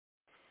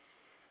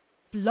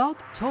Blog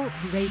Talk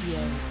Radio.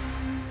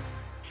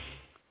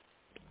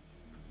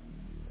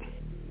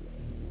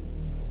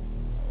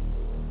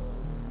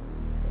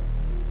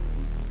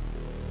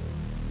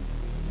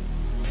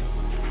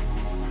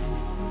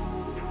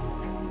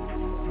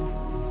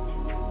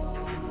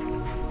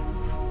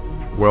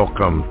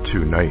 Welcome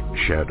to Night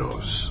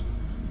Shadows.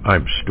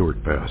 I'm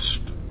Stuart Best,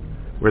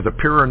 where the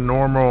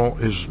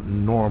paranormal is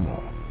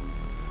normal,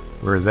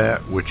 where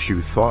that which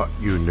you thought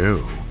you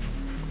knew,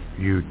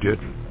 you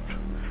didn't,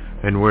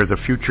 and where the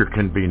future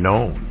can be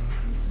known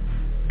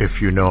if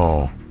you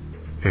know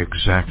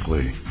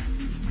exactly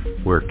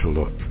where to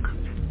look.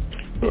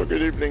 Well,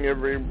 good evening,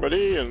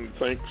 everybody, and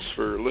thanks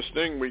for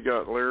listening. We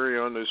got Larry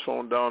on his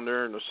phone down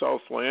there in the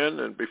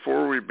Southland, and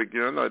before we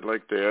begin, I'd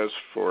like to ask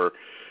for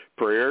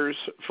prayers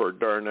for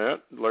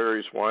Darnette,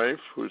 Larry's wife,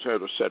 who's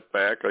had a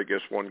setback, I guess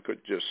one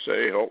could just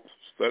say, health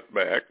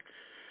setback.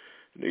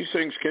 These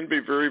things can be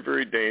very,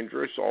 very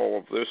dangerous, all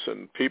of this,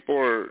 and people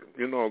are,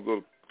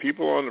 the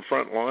people on the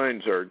front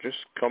lines are just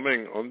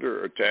coming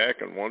under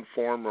attack in one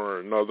form or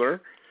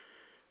another.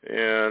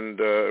 And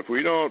if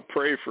we don't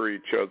pray for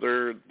each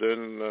other,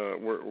 then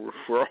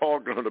we're all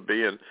going to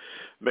be in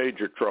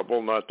major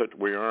trouble. Not that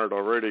we aren't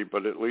already,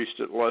 but at least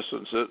it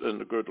lessens it,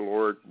 and the good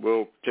Lord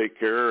will take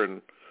care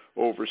and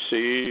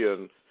oversee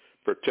and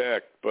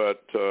protect.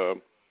 But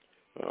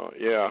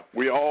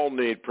we all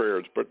need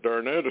prayers, but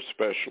Darnette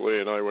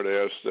especially, and I would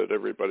ask that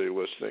everybody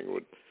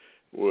listening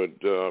would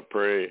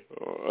pray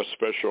a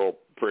special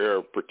prayer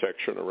of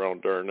protection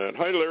around Darnette.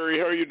 Hi, Larry.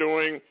 How are you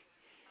doing?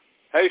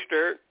 Hey,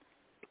 Stuart.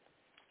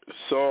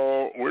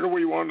 So where do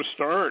we want to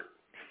start?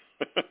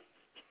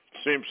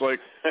 Seems like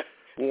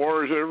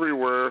wars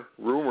everywhere,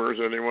 rumors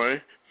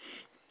anyway.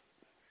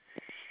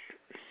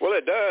 Well,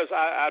 it does.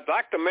 I'd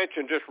like to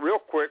mention just real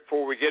quick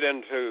before we get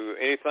into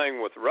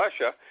anything with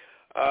Russia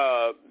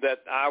that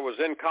I was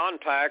in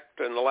contact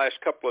in the last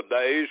couple of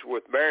days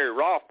with Barry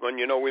Rothman.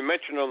 We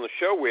mentioned on the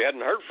show we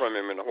hadn't heard from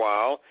him in a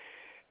while.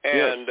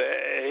 And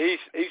yes.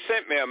 He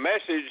sent me a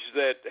message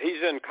that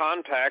he's in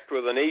contact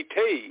with an ET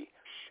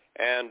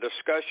and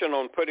discussion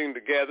on putting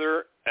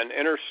together an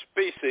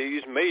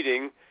interspecies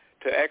meeting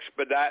to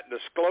expedite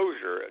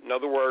disclosure. In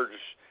other words,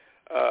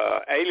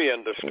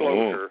 alien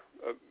disclosure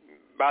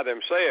by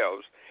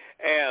themselves.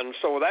 And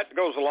so that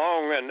goes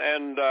along,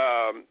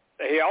 and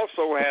he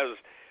also has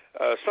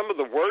some of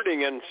the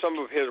wording in some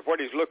of what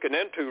he's looking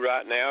into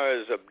right now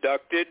is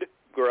abducted,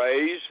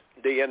 grays,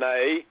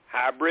 DNA,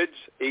 hybrids,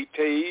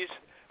 ETs,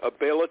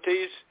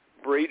 abilities,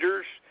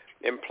 breeders,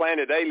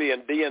 implanted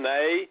alien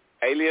DNA,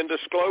 alien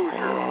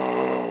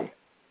disclosure.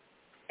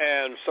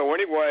 And so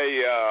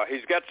anyway,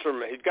 he's got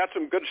some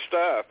good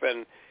stuff,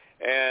 and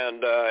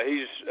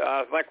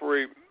I think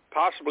we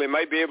possibly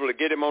may be able to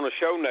get him on a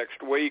show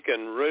next week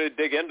and really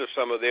dig into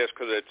some of this,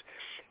 because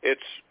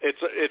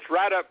it's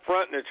right up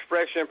front and it's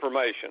fresh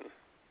information.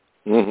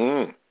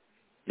 Mm-hmm.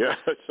 Yeah,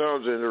 that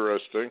sounds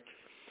interesting.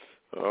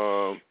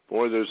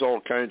 Boy, there's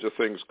all kinds of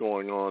things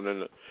going on,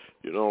 and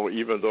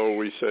even though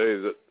we say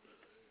that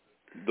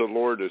the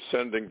Lord is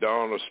sending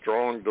down a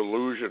strong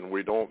delusion,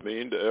 we don't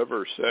mean to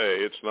ever say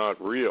it's not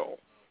real,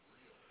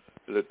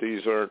 that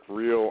these aren't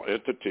real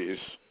entities.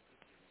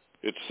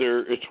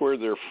 It's where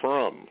they're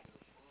from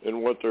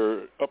and what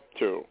they're up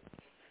to.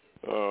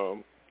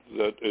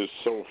 That is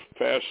so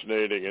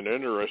fascinating and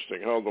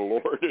interesting, how the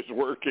Lord is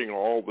working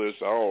all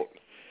this out.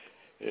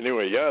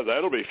 Anyway, yeah,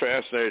 that'll be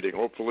fascinating.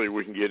 Hopefully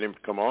we can get him to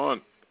come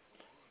on.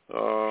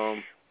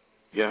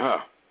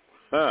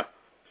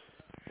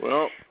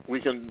 Well,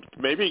 we can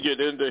maybe get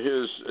into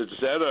is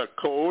that a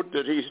code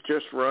that he's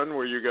just run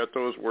where you got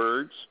those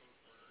words?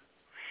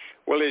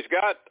 Well, he's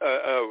got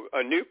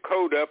a new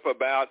code up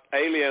about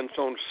aliens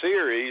on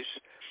Ceres,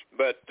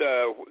 but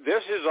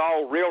this is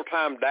all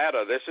real-time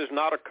data. This is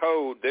not a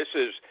code. This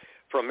is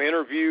from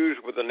interviews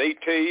with an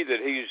ET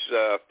that he's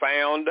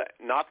found,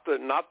 not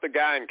the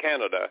guy in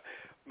Canada,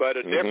 but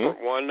a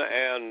different one,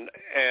 and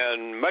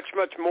much,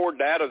 much more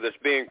data that's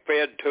being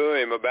fed to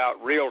him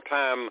about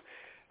real-time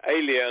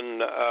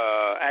alien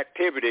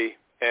activity,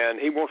 and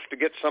he wants to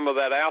get some of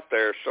that out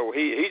there. So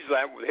he's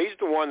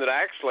the one that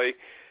actually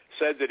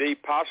said that he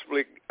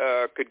possibly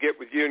could get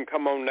with you and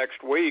come on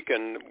next week,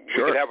 and we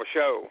could have a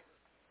show.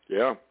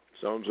 Yeah,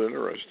 sounds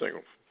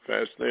interesting.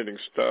 Fascinating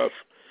stuff.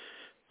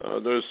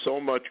 There's so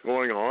much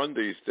going on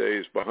these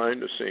days behind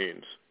the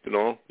scenes.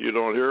 You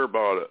don't hear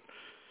about it.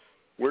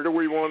 Where do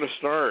we want to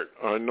start?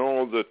 I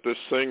know that this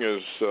thing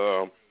is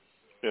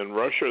in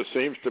Russia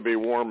seems to be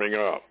warming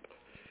up.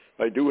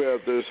 I do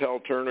have this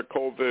Halterna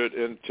COVID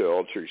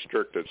intel. It's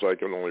restricted, so I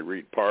can only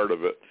read part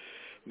of it.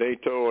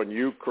 NATO and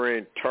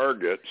Ukraine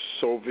target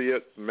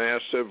Soviet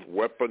massive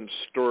weapons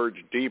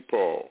storage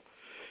depot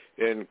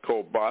in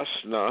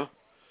Kobasna,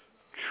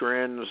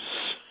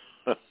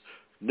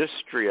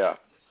 Transnistria,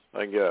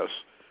 I guess,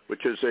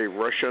 which is a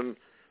Russian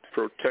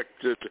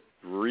protected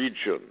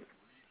region.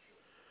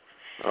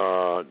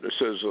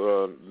 This is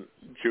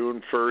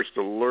June 1st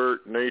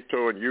alert.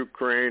 NATO and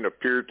Ukraine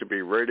appear to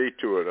be ready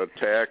to an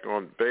attack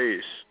on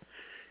base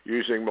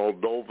using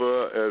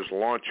Moldova as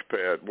launch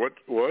pad.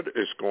 What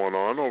is going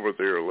on over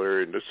there,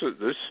 Larry?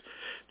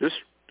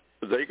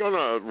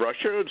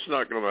 Russia is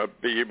not gonna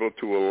be able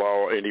to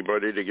allow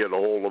anybody to get a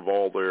hold of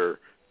all their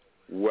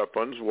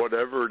weapons,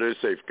 whatever it is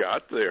they've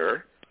got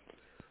there.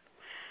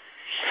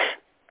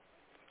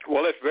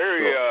 Well, it's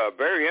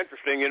very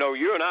interesting. You know,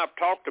 you and I have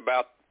talked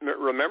about.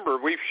 Remember,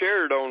 we've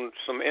shared on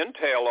some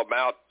intel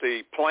about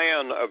the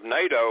plan of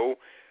NATO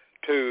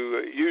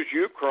to use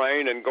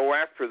Ukraine and go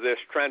after this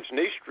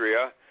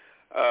Transnistria.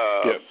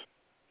 Yes.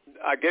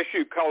 I guess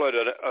you'd call it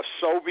a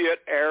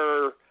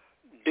Soviet-era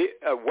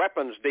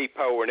weapons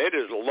depot, and it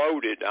is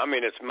loaded. I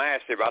mean, it's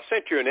massive. I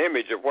sent you an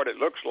image of what it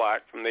looks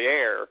like from the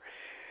air.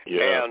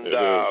 Yeah, and, it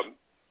is.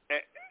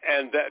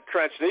 And that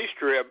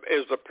Transnistria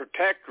is the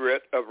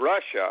protectorate of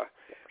Russia.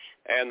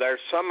 And there's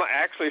some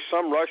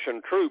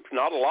Russian troops,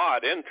 not a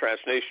lot, in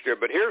Transnistria.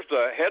 But here's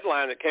the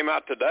headline that came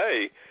out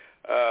today.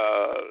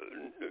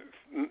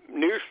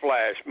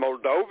 Newsflash,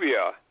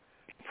 Moldova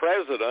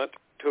president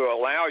to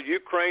allow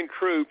Ukraine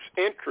troops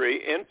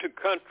entry into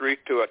country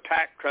to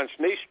attack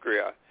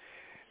Transnistria.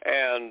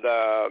 And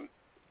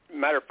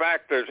matter of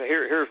fact,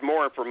 here's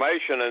more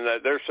information, and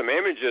there's some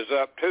images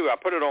up, too. I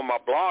put it on my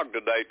blog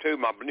today, too.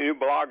 My new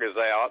blog is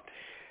out.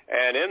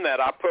 And in that,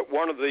 I put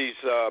one of these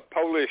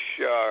Polish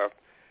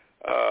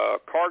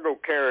cargo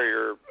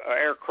carrier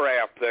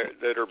aircraft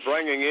that are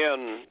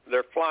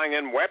they're flying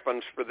in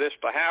weapons for this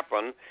to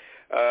happen.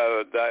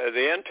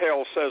 The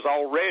intel says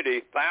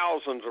already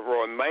thousands of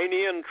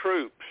Romanian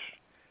troops,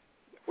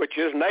 which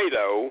is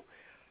NATO,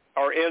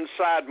 are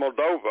inside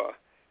Moldova,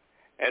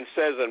 and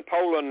says in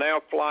Poland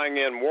now flying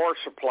in war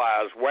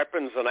supplies,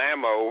 weapons and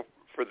ammo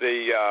for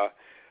the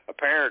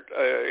apparent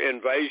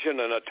invasion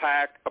and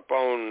attack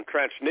upon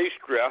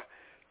Transnistria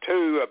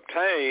to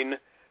obtain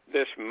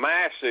this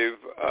massive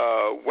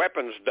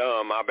weapons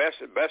dump.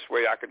 Best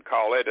way I could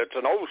call it. It's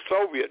an old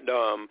Soviet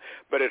dump,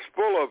 but it's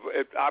full of.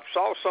 I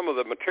saw some of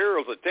the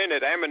materials that's in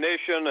it: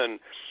 ammunition and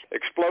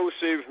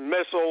explosives,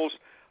 missiles,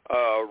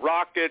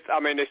 rockets. I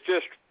mean, it's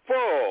just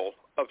full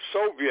of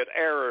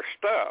Soviet-era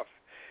stuff.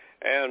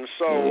 And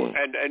so,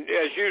 and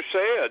as you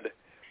said,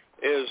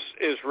 is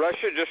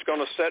Russia just going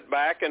to sit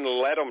back and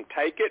let them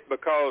take it?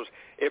 Because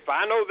if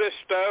I know this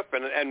stuff,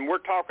 and we're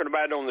talking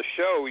about it on the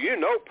show, you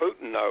know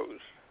Putin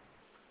knows.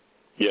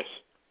 Yes.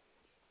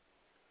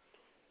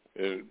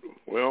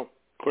 Well, of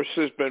course,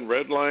 there's been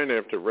red line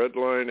after red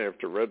line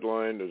after red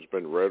line. There's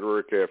been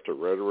rhetoric after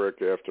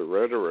rhetoric after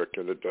rhetoric,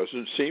 and it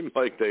doesn't seem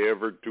like they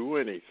ever do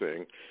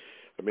anything.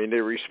 I mean,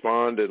 they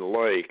respond and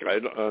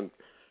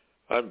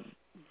I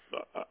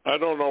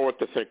don't know what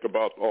to think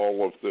about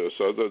all of this,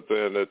 other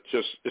than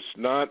it's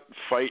not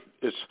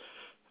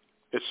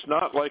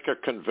like a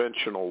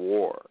conventional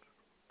war.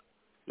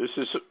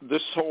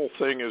 This whole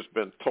thing has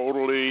been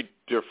totally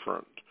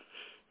different.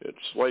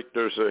 It's like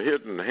there's a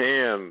hidden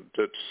hand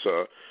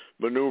that's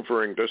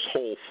maneuvering this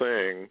whole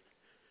thing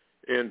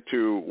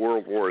into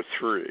World War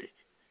III,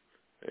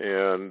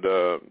 and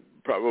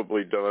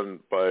probably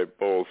done by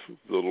both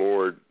the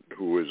Lord,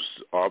 who is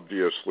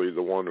obviously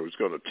the one who's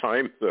going to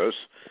time this,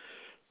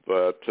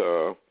 but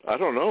I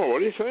don't know. What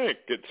do you think?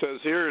 It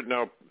says here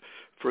now,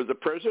 for the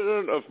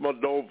president of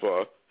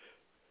Moldova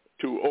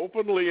to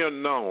openly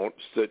announce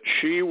that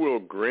she will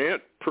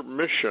grant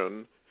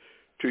permission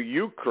to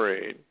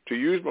Ukraine to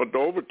use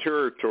Moldova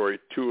territory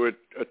to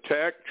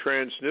attack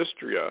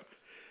Transnistria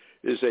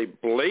is a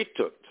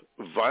blatant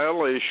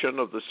violation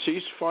of the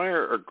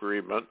ceasefire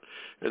agreement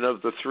and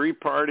of the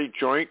three-party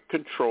Joint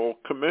Control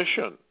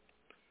Commission.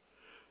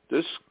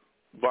 This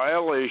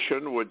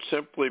violation would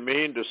simply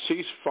mean the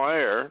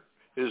ceasefire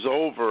is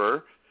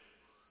over,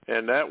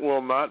 and that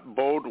will not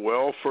bode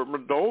well for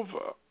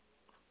Moldova.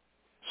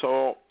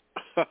 So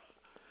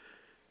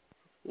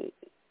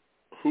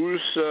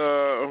who's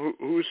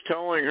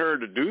telling her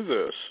to do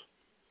this,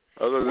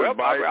 other than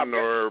Biden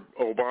or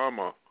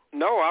Obama?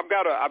 No, I've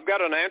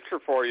got an answer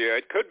for you.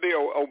 It could be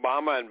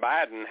Obama and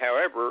Biden.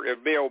 However,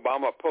 it'd be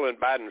Obama pulling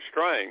Biden's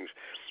strings.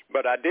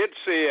 But I did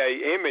see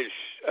an image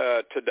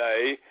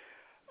today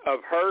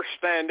of her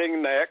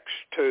standing next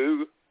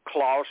to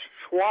Klaus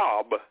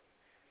Schwab.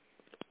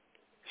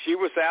 She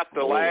was at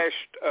the last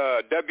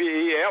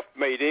WEF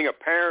meeting,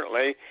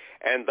 apparently,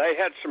 and they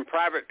had some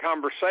private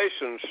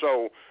conversations.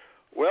 So,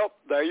 well,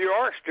 there you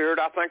are, Stuart.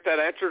 I think that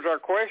answers our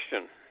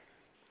question.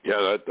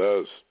 Yeah, that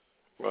does.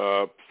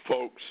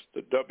 Folks,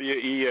 the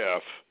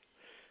WEF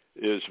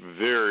is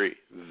very,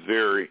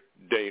 very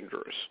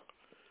dangerous.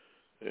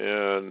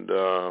 And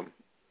I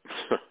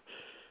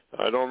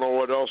don't know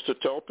what else to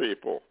tell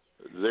people.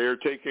 They're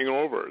taking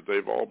over.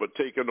 They've all but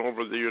taken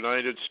over the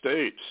United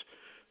States.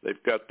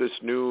 They've got this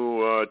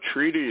new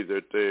treaty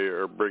that they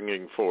are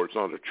bringing forward. It's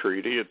not a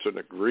treaty. It's an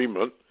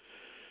agreement.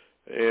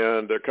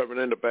 And they're coming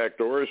in the back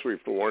doors. We've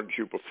warned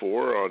you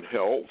before on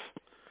health.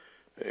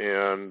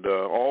 And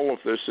all of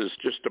this is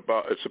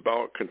it's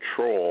about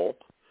control.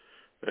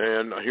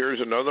 And here's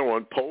another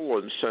one.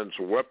 Poland sends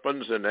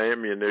weapons and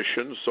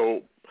ammunition.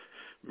 So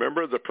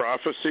remember the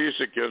prophecies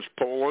against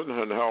Poland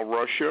and how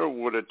Russia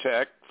would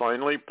attack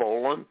finally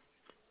Poland?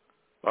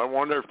 I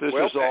wonder if this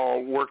is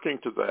all working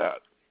to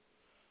that.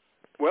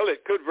 Well,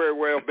 it could very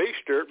well be,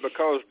 Stuart,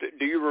 because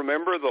do you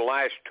remember the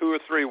last 2 or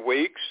 3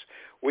 weeks,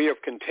 we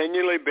have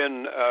continually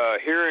been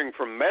hearing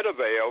from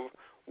Medvedev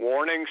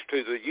warnings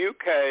to the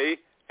UK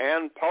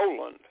and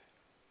Poland.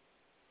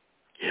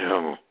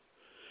 Yeah.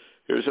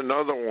 Here's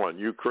another one.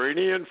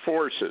 Ukrainian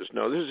forces.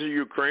 Now, this is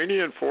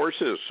Ukrainian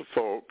forces,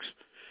 folks,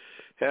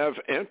 have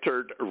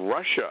entered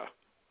Russia.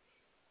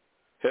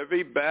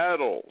 Heavy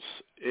battles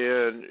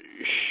in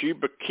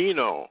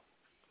Shibakino,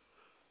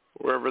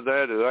 wherever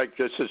that is. I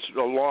guess it's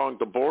along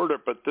the border,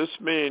 but this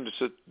means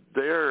that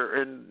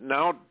they're in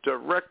now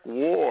direct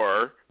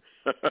war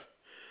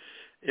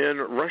in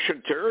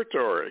Russian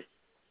territory.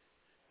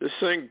 This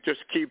thing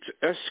just keeps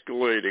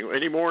escalating.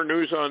 Any more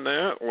news on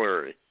that,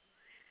 Larry?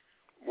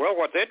 Well,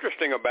 what's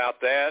interesting about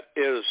that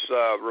is,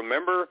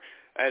 remember,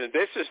 and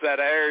this is that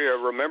area,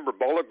 remember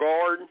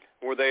Volgograd,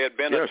 where they had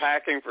been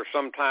attacking for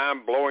some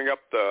time, blowing up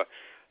the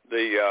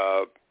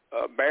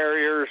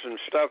barriers and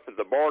stuff at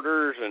the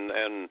borders,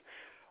 and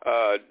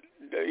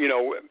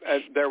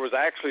there was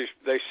actually,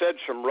 they said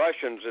some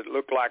Russians that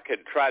looked like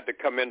had tried to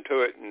come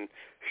into it and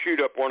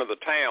shoot up one of the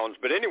towns.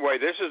 But anyway,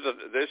 this is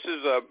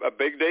a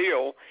big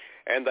deal,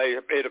 and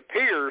it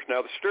appears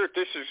now, Stuart,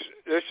 this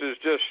is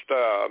just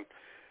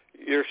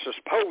you're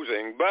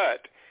supposing,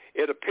 but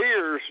it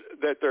appears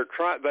that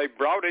they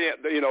brought in,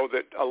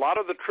 that a lot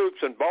of the troops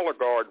in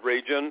Volgograd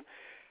region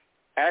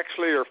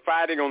actually are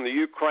fighting on the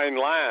Ukraine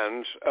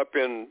lines up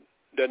in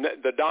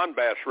the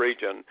Donbass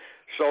region.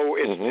 So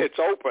it's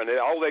open.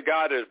 All they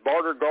got is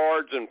border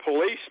guards and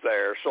police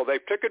there. So they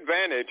took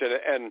advantage,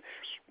 and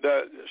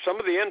some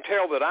of the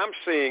intel that I'm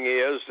seeing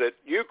is that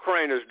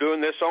Ukraine is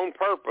doing this on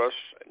purpose,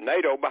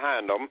 NATO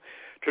behind them,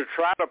 to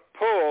try to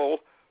pull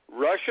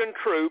Russian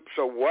troops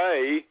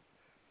away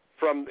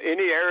from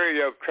any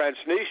area of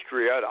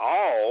Transnistria at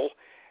all,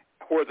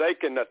 where they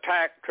can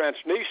attack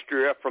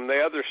Transnistria from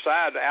the other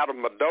side out of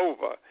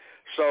Moldova.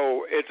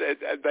 So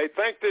they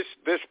think this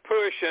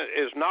push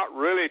is not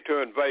really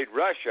to invade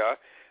Russia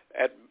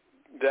at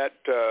that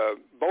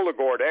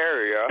Volgograd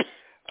area.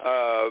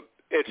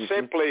 It's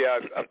simply a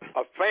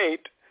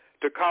feint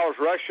to cause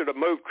Russia to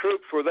move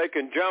troops where they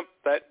can jump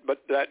that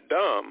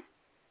dam.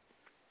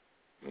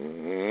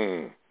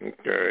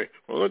 Okay.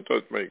 Well, that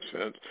does make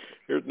sense.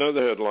 Here's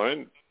another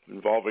headline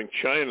involving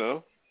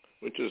China,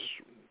 which is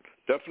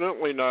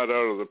definitely not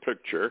out of the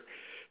picture.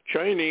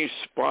 Chinese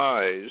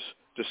spies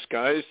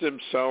disguised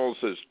themselves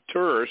as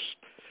tourists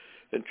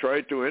and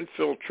tried to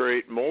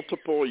infiltrate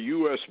multiple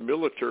U.S.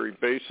 military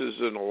bases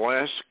in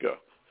Alaska,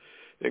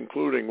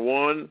 including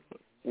one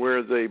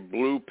where they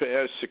blew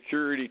past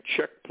security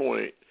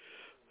checkpoint.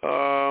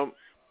 Are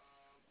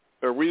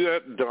we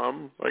that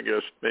dumb? I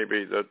guess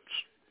maybe that's...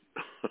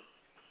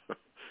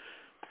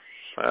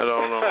 I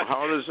don't know.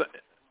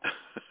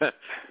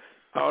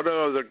 How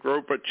does a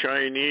group of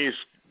Chinese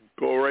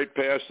go right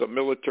past a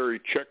military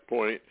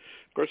checkpoint?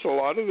 Of course, a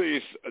lot of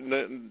these,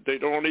 they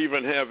don't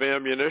even have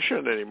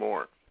ammunition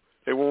anymore.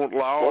 They won't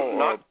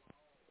allow...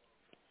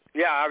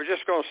 Yeah, I was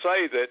just going to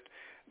say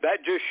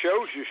that just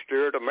shows you,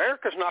 Stuart,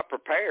 America's not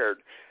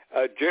prepared.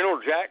 General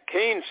Jack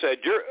Keane said,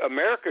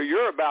 America,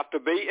 you're about to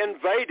be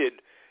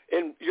invaded,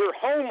 and your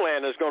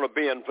homeland is going to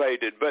be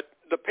invaded. But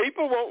the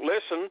people won't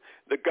listen.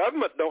 The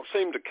government don't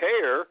seem to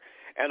care.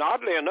 And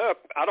oddly enough,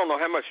 I don't know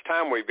how much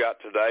time we've got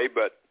today,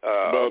 but...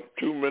 about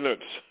 2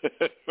 minutes.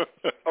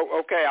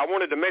 Okay, I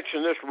wanted to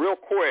mention this real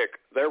quick.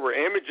 There were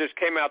images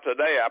came out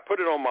today. I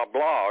put it on my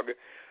blog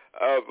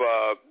of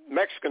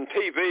Mexican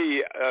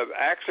TV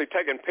actually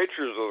taking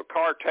pictures of the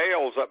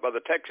cartels up by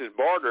the Texas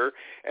border,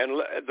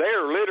 and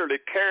they're literally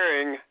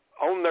carrying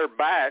on their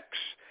backs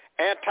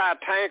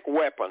anti-tank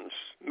weapons,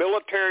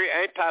 military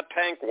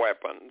anti-tank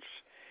weapons.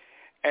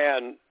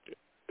 And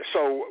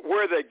so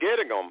where are they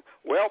getting them?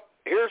 Well,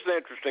 here's the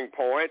interesting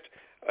point.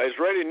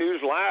 Israeli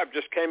News Live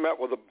just came out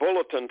with a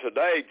bulletin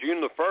today,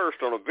 June the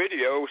 1st, on a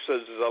video,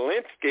 says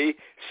Zelensky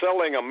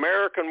selling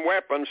American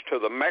weapons to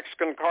the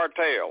Mexican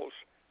cartels.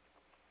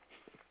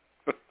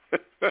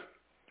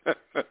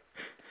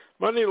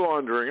 Money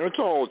laundering, that's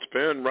all it's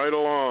been right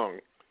along.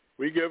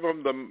 We give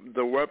them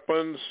the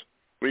weapons,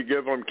 we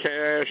give them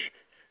cash,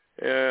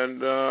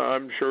 and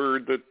I'm sure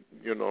that,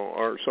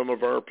 some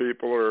of our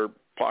people are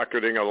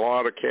pocketing a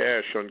lot of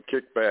cash on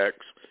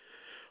kickbacks.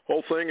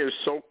 Whole thing is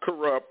so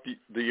corrupt,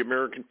 the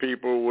American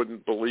people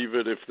wouldn't believe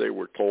it if they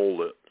were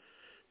told it.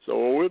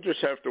 So we'll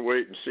just have to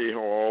wait and see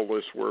how all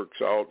this works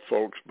out,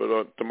 folks.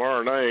 But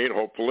tomorrow night,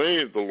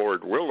 hopefully, the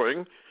Lord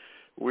willing,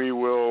 we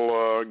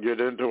will get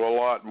into a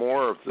lot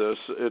more of this.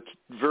 It's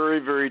very,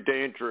 very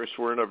dangerous.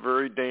 We're in a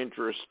very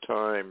dangerous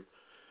time.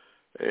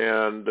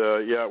 And,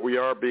 we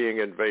are being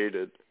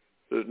invaded.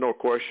 There's no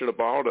question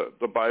about it.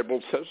 The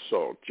Bible says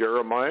so.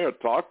 Jeremiah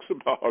talks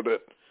about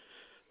it.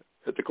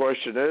 But the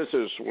question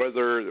is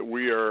whether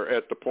we are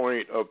at the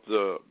point of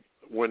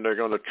when they're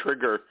going to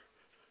trigger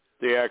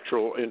the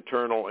actual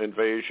internal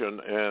invasion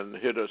and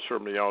hit us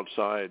from the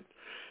outside.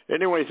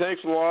 Anyway,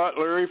 thanks a lot,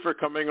 Larry, for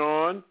coming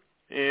on.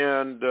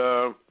 And,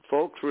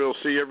 folks, we'll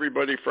see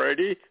everybody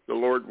Friday, the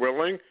Lord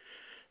willing.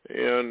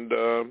 And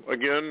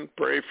again,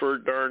 pray for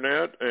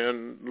Darnett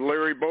and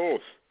Larry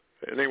both.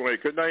 Anyway,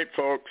 good night,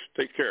 folks.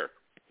 Take care.